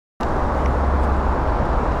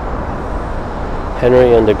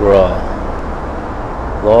Henry and Degraw.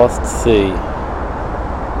 Lost sea.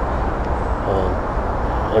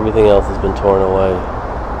 Everything else has been torn away.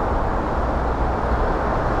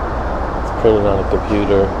 It's printed on a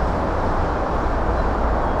computer.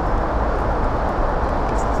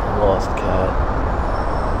 This is a lost cat.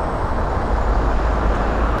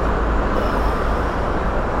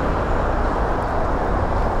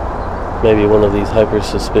 Maybe one of these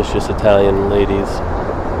hyper-suspicious Italian ladies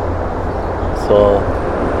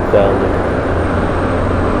found him.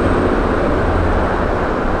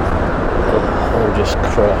 I'm just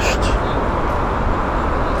crushed.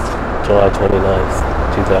 July 29th,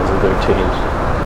 2013.